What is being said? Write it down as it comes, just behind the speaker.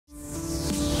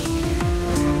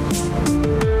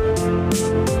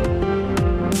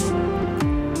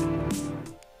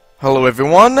Hello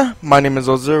everyone, my name is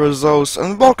Ozirizos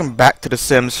and welcome back to The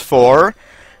Sims 4.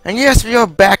 And yes, we are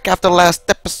back after the last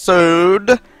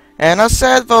episode. And I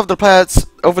said over the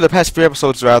past few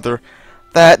episodes rather,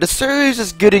 that the series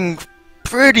is getting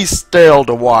pretty stale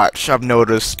to watch, I've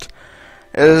noticed.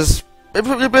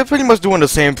 We're pretty much doing the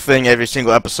same thing every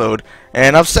single episode.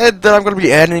 And I've said that I'm going to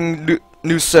be adding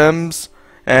new Sims.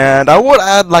 And I would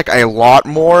add like a lot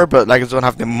more, but like I don't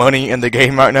have the money in the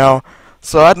game right now.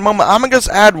 So at the moment, I'm gonna just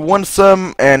add one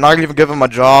Sim and not even give him a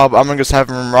job. I'm gonna just have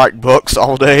him write books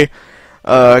all day.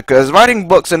 Cause writing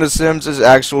books in The Sims is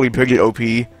actually pretty OP.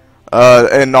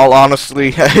 In all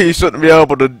honesty, you shouldn't be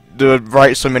able to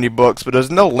write so many books, but there's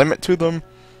no limit to them.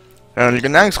 And you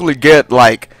can actually get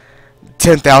like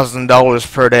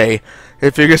 $10,000 per day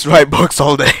if you just write books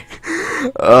all day.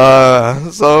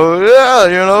 So yeah,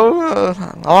 you know,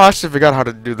 I actually forgot how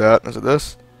to do that. Is it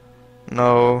this?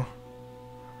 No.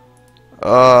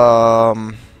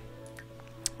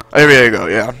 There you go,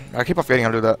 yeah. I keep on forgetting how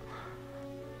to do that.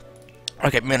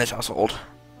 Okay, manage household.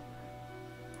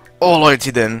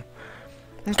 Alrighty then.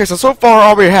 Okay, so far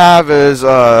all we have is,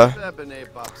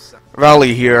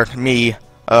 Raleigh here, me,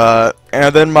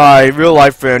 and then my real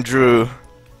life friend, Drew.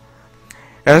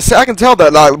 And I can tell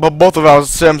that, like, both of our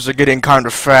Sims are getting kind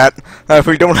of fat. If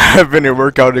we don't have any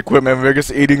workout equipment, we're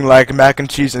just eating, like, mac and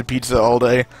cheese and pizza all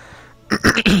day.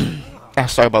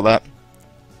 Sorry about that.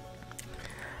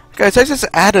 Okay, so let's just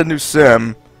add a new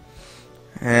Sim.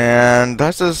 And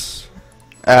let's just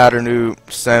add a new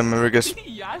Sim and we're just...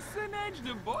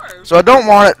 So I don't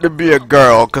want it to be a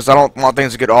girl, because I don't want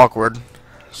things to get awkward.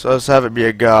 So let's have it be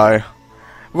a guy.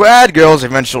 We'll add girls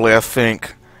eventually, I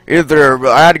think. Either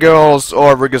we'll add girls,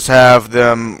 or we'll just have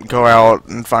them go out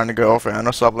and find a girlfriend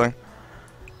or something.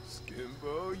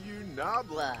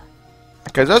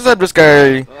 Okay, so let's have this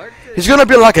guy... He's gonna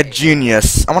be like a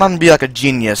genius. I want him to be like a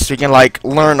genius. He can like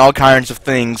learn all kinds of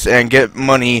things and get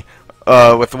money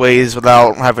with ways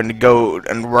without having to go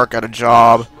and work at a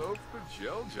job.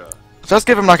 So let's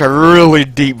give him like a really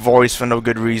deep voice for no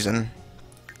good reason.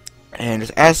 And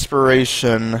his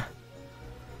aspiration,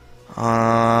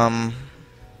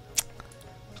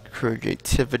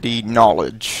 creativity,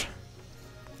 knowledge.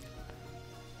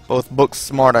 Both book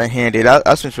smart and handy.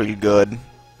 That seems pretty good.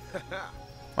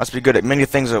 Must be good at many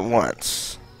things at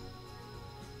once.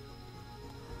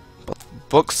 Both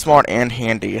book smart and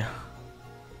handy.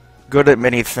 Good at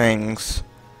many things.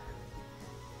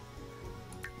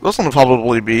 This one will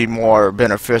probably be more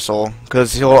beneficial,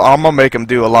 because I'm gonna make him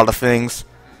do a lot of things.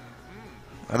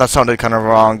 That sounded kind of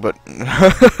wrong, but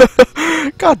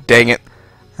god dang it.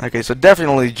 Okay, so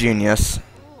definitely genius.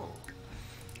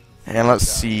 And let's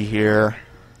see here.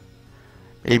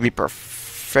 Maybe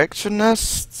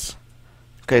perfectionists?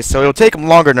 Okay, so it'll take them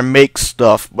longer to make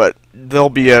stuff, but they'll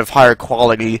be of higher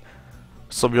quality,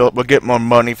 so we'll get more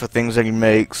money for things that he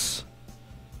makes.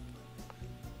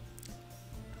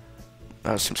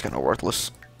 That seems kind of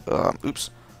worthless. Oops.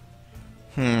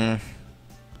 Maybe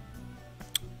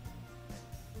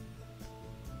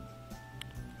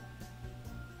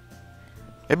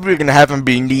we're gonna have him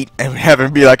be neat and have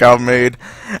him be like our maid.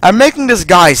 I'm making this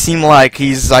guy seem like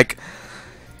he's like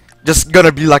just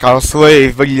gonna be like our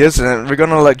slave, but he isn't. We're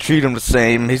gonna like treat him the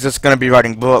same. He's just gonna be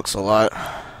writing books a lot.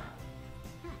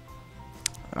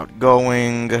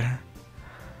 Outgoing.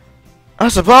 I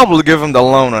should probably give him the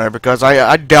loner, because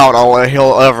I doubt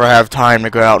he'll ever have time to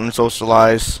go out and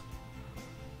socialize.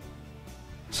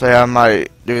 So I might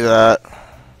do that.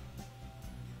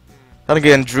 Then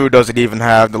again, Drew doesn't even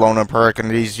have the loner perk,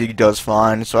 and he does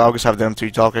fine, so I'll just have them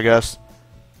two talk, I guess.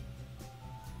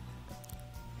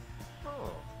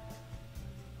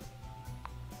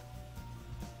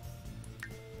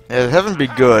 Yeah, have him be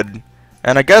good.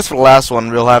 And I guess for the last one,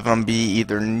 we'll have him be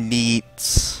either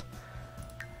neat.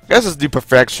 I guess it's the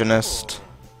perfectionist.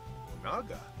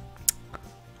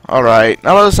 Alright,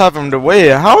 now let's have him the way.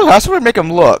 How should we make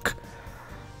him look?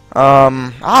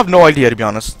 I have no idea, to be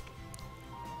honest.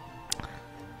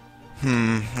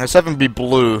 Let's have him be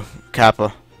blue,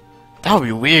 Kappa. That would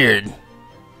be weird.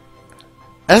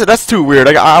 That's too weird.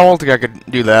 I don't think I could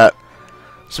do that.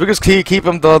 So we just keep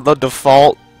him the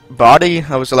default body.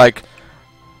 I was like,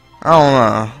 I don't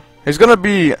know. He's gonna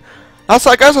be. I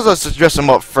guess I'll just dress him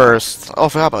up first. Oh, I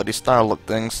forgot about these style look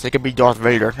things. They could be Darth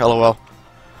Vader. LOL.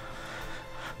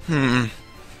 So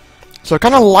I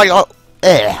kind of like.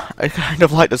 I kind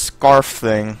of like the scarf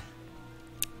thing.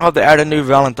 Oh, they added new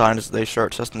Valentine's Day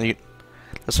shirts. That's neat.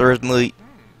 That's really neat.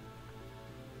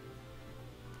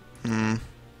 And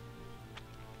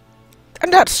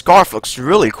that scarf looks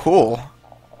really cool.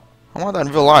 I want that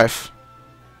in real life.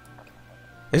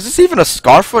 Is this even a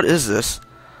scarf? What is this?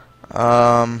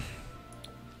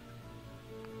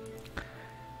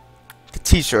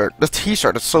 t-shirt. This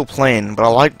t-shirt is so plain, but I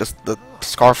like the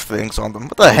scarf things on them.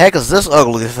 What the heck is this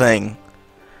ugly thing?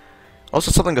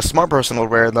 Also something a smart person would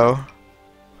wear, though.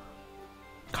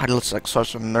 God, he looks like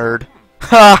such a nerd.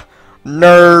 Ha!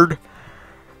 Nerd!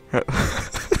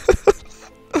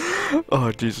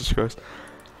 Oh, Jesus Christ.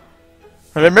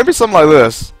 I mean, maybe something like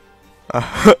this.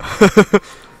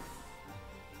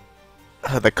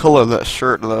 The color of that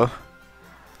shirt, though.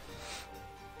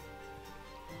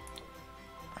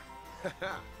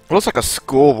 It looks like a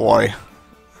schoolboy.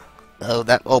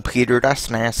 Oh, Peter, that's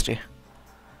nasty.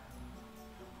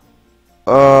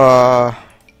 That's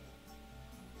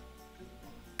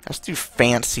too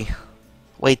fancy.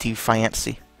 Way too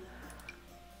fancy.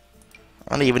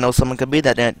 I don't even know someone could be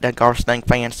that gosh dang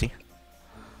fancy.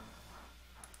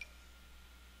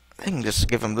 I can just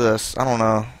give him this. I don't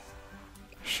know.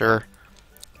 Sure.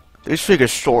 These figures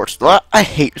shorts. I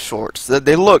hate shorts.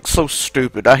 They look so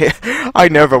stupid. I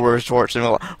never wear shorts.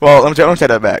 Well, let me take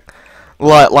that back.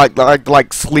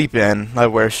 Like sleep in, I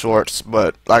wear shorts,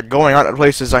 but like going out to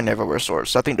places, I never wear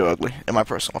shorts. I think they're ugly, in my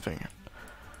personal opinion.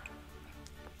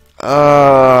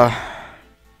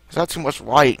 Is that too much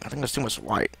white? I think that's too much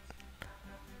white.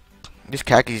 These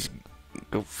khakis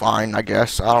go fine, I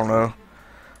guess. I don't know.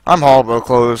 I'm horrible with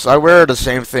clothes. I wear the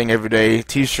same thing every day: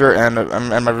 t-shirt and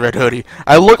my red hoodie.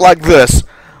 I look like this,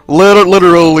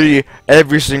 literally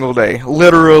every single day.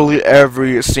 Literally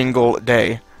every single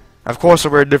day. Of course, I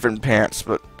wear different pants,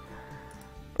 but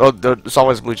it's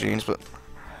always blue jeans. But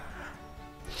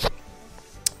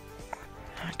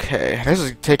okay, this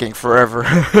is taking forever.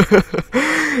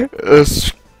 I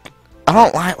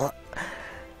don't like.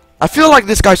 I feel like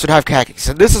this guy should have khakis.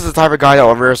 And this is the type of guy that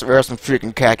will wear some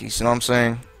freaking khakis. You know what I'm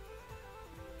saying?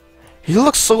 He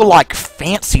looks so like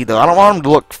fancy though. I don't want him to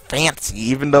look fancy,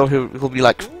 even though he'll be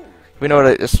like, we know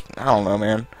that it's. I don't know,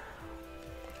 man.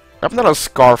 I'm not a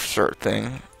scarf shirt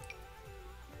thing.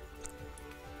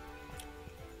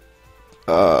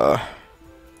 I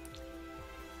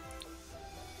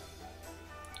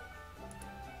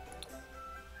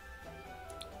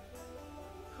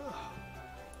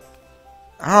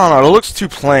don't know, it looks too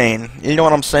plain. You know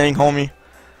what I'm saying, homie?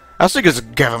 I was thinking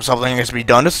just give him something that needs to be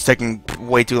done. This is taking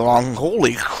way too long.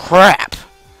 Holy crap!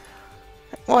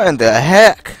 What in the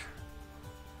heck?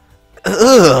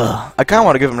 Ugh! I kinda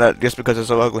want to give him that just because it's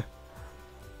so ugly.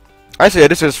 Actually, yeah,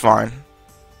 this is fine.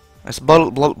 It's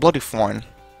bloody fine.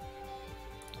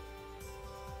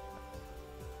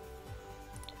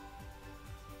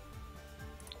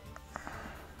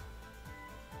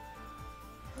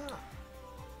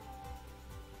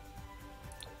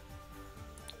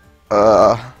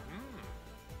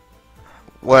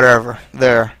 Whatever.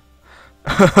 There.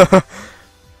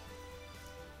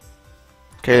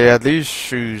 Okay, yeah, these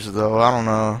shoes, though, I don't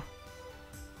know.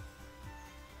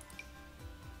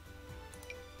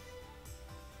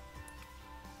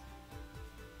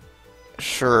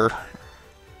 Sure.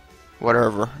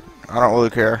 Whatever. I don't really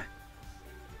care.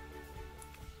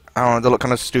 I don't know, they look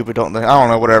kind of stupid, don't they? I don't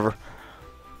know, whatever.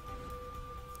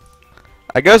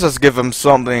 I guess let's give him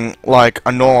something like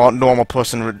a normal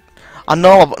person would. A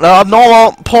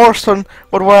normal person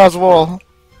would wear as well.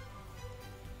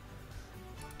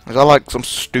 Is that like some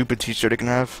stupid t-shirt he can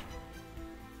have?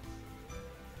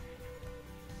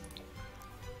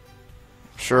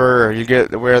 Sure, you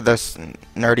get to wear this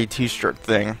nerdy t-shirt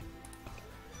thing.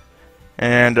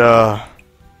 And there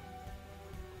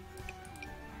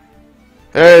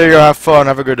you go, have fun,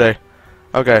 have a good day.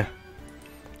 Okay.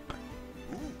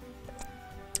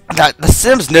 The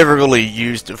Sims never really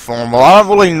used it formal. I don't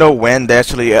really know when they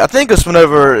actually. I think it's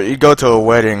whenever you go to a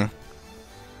wedding.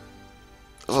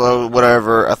 So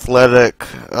whatever, athletic.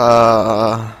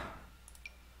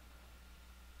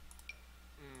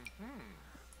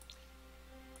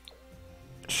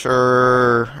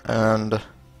 Sure, and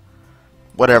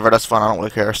whatever. That's fine. I don't really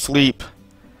care. Sleep.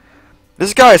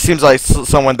 This guy seems like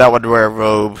someone that would wear a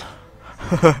robe.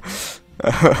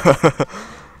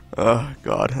 Oh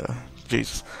God,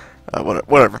 Jesus.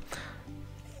 Whatever.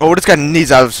 Oh, this guy needs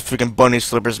to have freaking bunny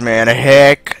slippers, man.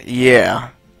 Heck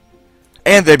yeah.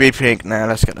 And they be pink. Nah,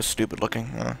 that's kind of stupid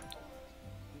looking.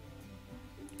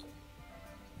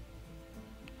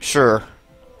 Sure.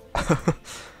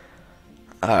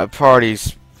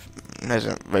 Parties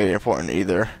isn't very important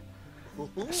either.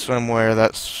 Swimwear,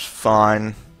 that's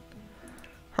fine.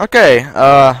 Okay,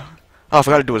 oh, I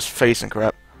forgot to do his face and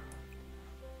crap.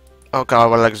 Oh God,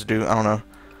 what did I just do? I don't know.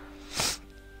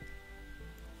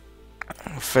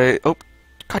 Face. Oh,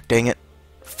 God dang it.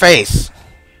 Face.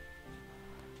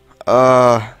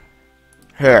 Hair.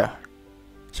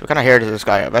 So what kind of hair does this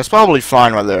guy have? That's probably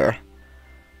fine right there.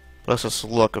 Let's just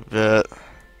look a bit.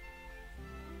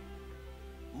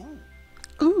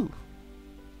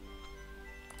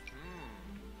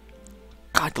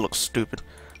 God, you look stupid.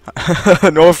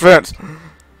 No offense.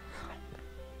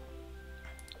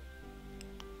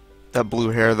 That blue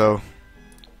hair, though.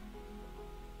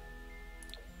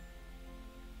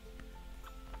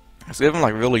 It's giving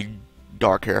like really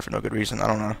dark hair for no good reason. I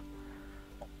don't know.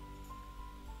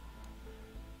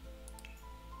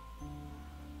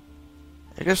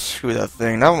 I guess screw that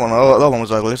thing. That one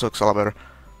was ugly. This looks a lot better.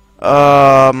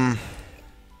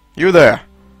 You there?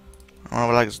 I don't know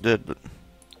what I just did, but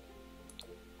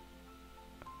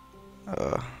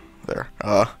there.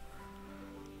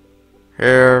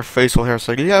 Hair, facial hair.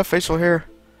 So yeah, facial hair.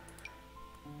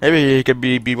 Maybe he could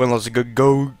be one of those good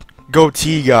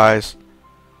goatee guys.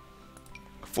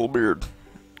 Full beard.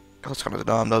 That's kind of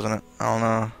dumb, doesn't it? I don't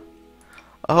know.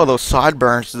 Oh, those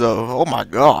sideburns though. Oh my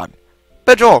God,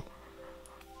 Pedro.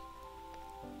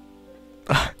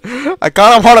 I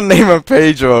kind of want to name him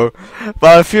Pedro,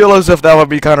 but I feel as if that would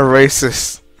be kind of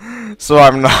racist, so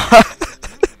I'm not.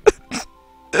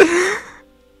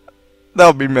 That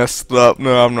would be messed up.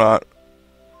 No, I'm not.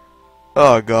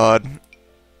 Oh God.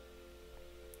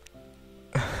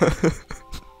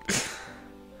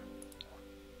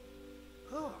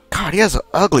 God, he has an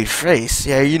ugly face.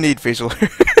 Yeah, you need facial hair.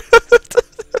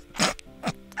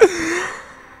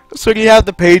 So you have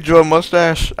the Pedro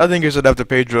mustache? I think you should have the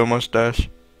Pedro mustache.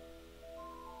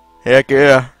 Heck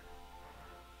yeah.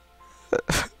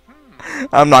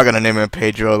 I'm not gonna name him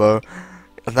Pedro though.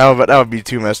 That would be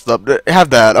too messed up. Have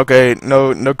that, okay?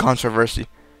 No controversy.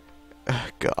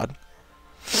 God.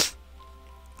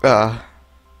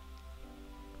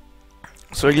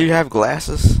 So you have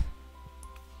glasses?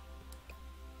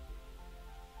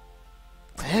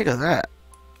 The heck is that?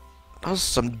 Those are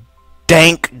some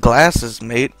dank glasses,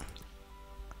 mate.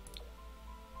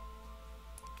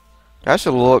 That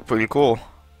should look pretty cool.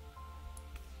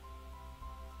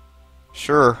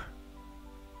 Sure.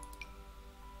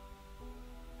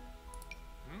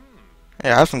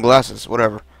 Yeah, I have some glasses,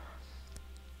 whatever.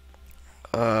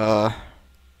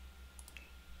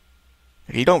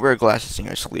 You don't wear glasses in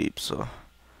your sleep, so.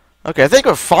 Okay, I think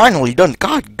we're finally done.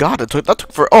 God, that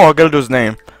took for. Oh, I gotta do his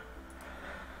name.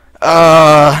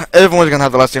 Everyone's gonna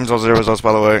have the last name Zero results,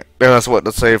 by the way. Yeah, that's what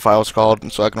the save file is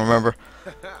called, so I can remember.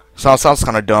 Sounds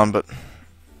kind of dumb, but.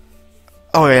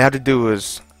 Oh yeah, I had to do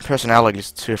his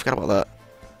personalities too. I forgot about that.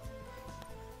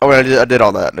 Oh wait, I did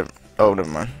all that. Oh, never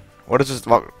mind. What is this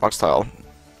box tile?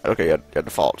 Okay, yeah,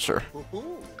 default, sure.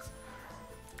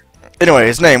 Anyway,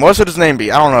 his name. What should his name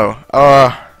be? I don't know.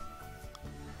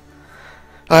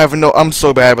 I have no. I'm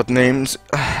so bad with names.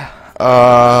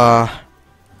 I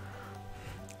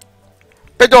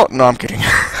don't. No, I'm kidding.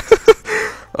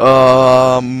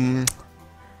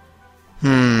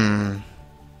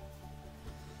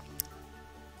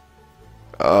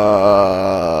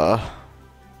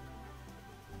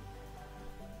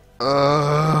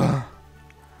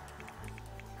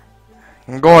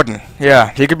 Gordon. Yeah,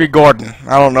 he could be Gordon.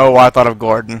 I don't know why I thought of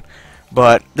Gordon,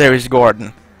 but there is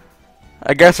Gordon.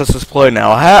 I guess let's just play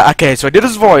now. Okay, so I did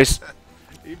his voice.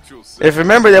 If you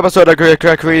remember the episode I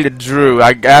created Drew,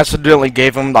 I accidentally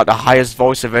gave him like the highest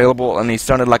voice available, and he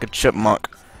sounded like a chipmunk.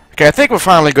 Okay, I think we're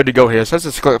finally good to go here, so let's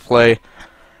just click play.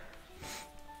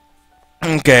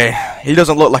 Okay, he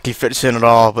doesn't look like he fits in at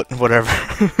all, but whatever.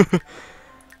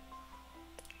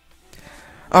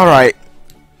 Alright.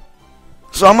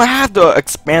 So I'm gonna have to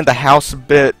expand the house a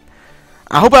bit.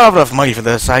 I hope I have enough money for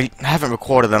this. I haven't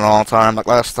recorded in a long time, like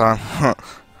last time.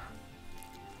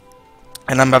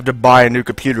 And I'm gonna have to buy a new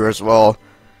computer as well,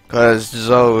 because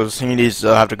he needs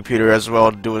to have the computer as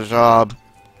well to do his job.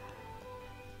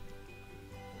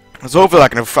 So hopefully I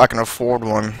can afford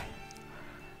one.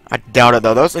 I doubt it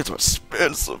though. Those things are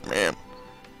expensive, man.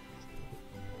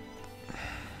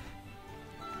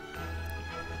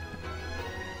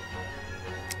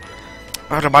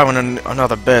 I have to buy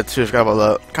another bed too. I forgot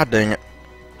about that. God dang it.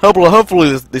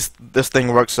 Hopefully this thing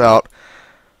works out.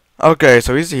 Okay,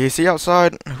 so is he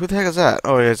outside? Who the heck is that?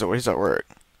 Oh, he's at work.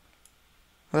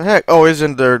 What the heck? Oh, he's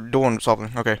in there doing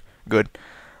something. Okay, good.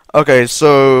 Okay,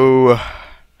 so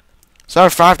I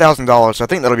have $5,000. I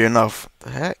think that'll be enough.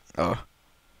 The heck? Oh.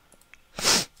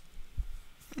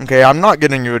 Okay, I'm not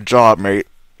getting you a job, mate.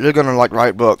 You're gonna like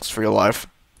write books for your life.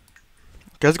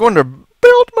 Okay, let's go into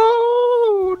build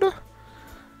mode.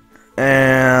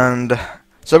 And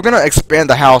so I'm gonna expand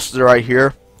the house right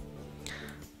here.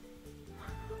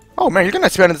 Oh man, you're gonna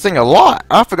expand this thing a lot.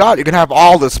 I forgot you can have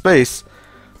all this space.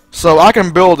 So I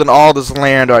can build in all this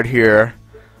land right here.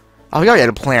 I forgot you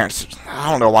had plants.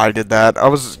 I don't know why I did that. It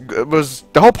was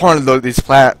the whole point of these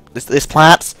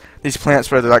plants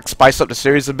were to like spice up the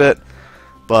series a bit,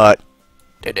 but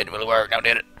it didn't really work. Now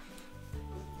did it?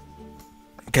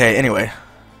 Okay. Anyway,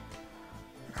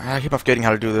 I keep on forgetting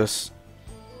how to do this.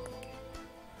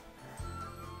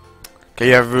 Okay,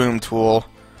 you have room tool.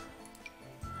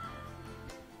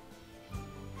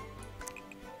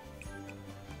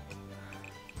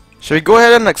 Should we go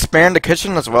ahead and expand the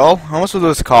kitchen as well? How much will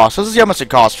this cost? Let's see how much it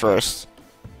costs first.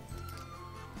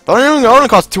 It only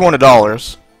costs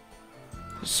 $200.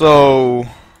 So I'm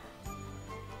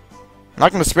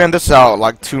not gonna expand this out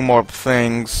like 2 more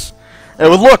things. It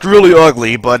would look really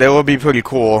ugly, but it would be pretty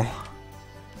cool.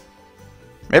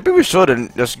 Maybe we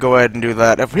shouldn't just go ahead and do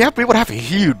that. If we would have a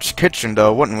huge kitchen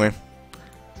though, wouldn't we?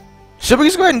 Should we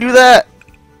just go ahead and do that?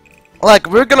 Like,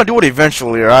 we're gonna do it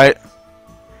eventually, right?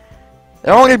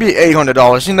 It'll only be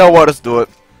 $800. You know what? Let's do it.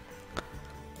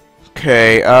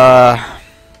 Okay,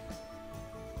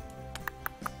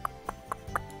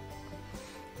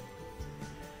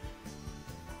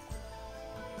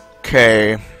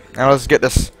 okay, now let's get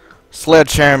this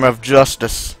sledgehammer of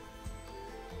justice.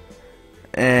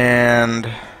 And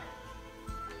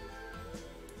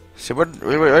see what?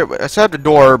 Wait. Let's have the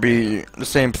door be the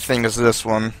same thing as this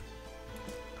one.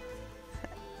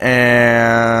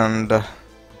 And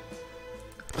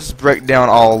let's break down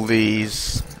all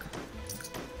these.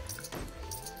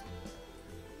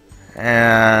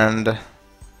 And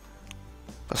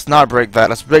let's not break that.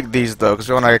 Let's break these though, because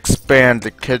we want to expand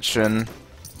the kitchen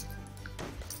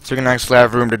so we can actually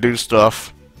have room to do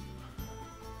stuff.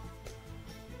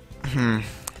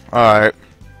 Alright.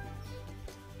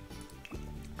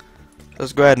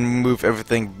 Let's go ahead and move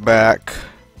everything back.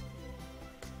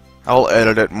 I'll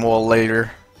edit it more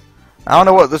later. I don't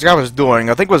know what this guy was doing.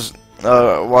 I think it was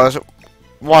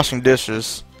washing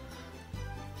dishes.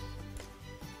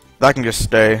 That can just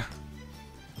stay.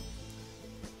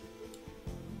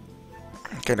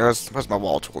 Okay, where's my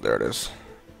wall tool? There it is.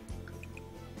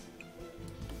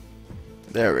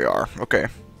 There we are. Okay.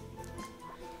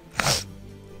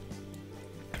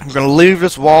 I'm gonna leave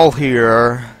this wall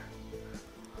here.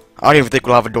 I don't even think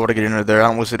we'll have a door to get into there. I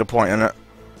don't really see the point in it.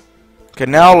 Okay,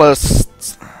 now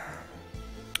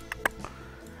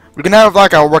we can have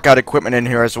like our workout equipment in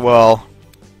here as well.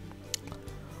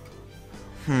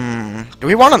 Do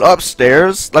we want it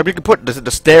upstairs? Like we could put the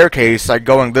staircase like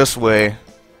going this way.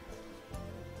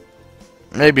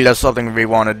 Maybe that's something we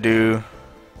want to do.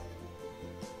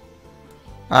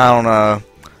 I don't know.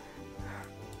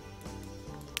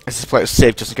 Let's just play it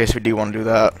safe just in case we do want to do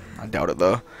that. I doubt it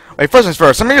though. Wait, first things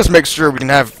first, let me just make sure we can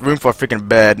have room for a freaking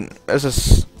bed. Let's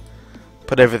just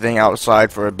put everything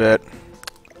outside for a bit.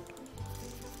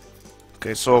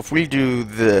 Okay, so if we do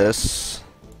this,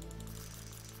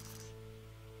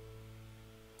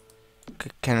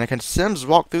 can Sims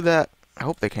walk through that? I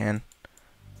hope they can.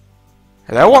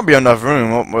 Hey, that won't be enough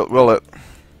room, will it?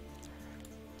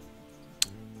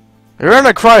 We're in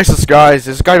a crisis, guys.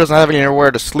 This guy doesn't have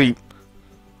anywhere to sleep.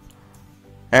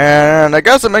 And I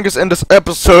guess it makes us end this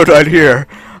episode right here.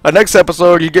 Next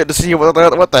episode, you get to see what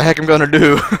the heck I'm gonna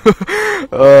do.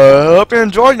 Hope you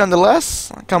enjoyed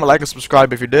nonetheless. Comment, like, and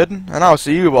subscribe if you did. And I'll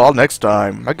see you all next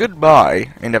time.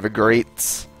 Goodbye, and have a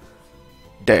great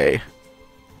day.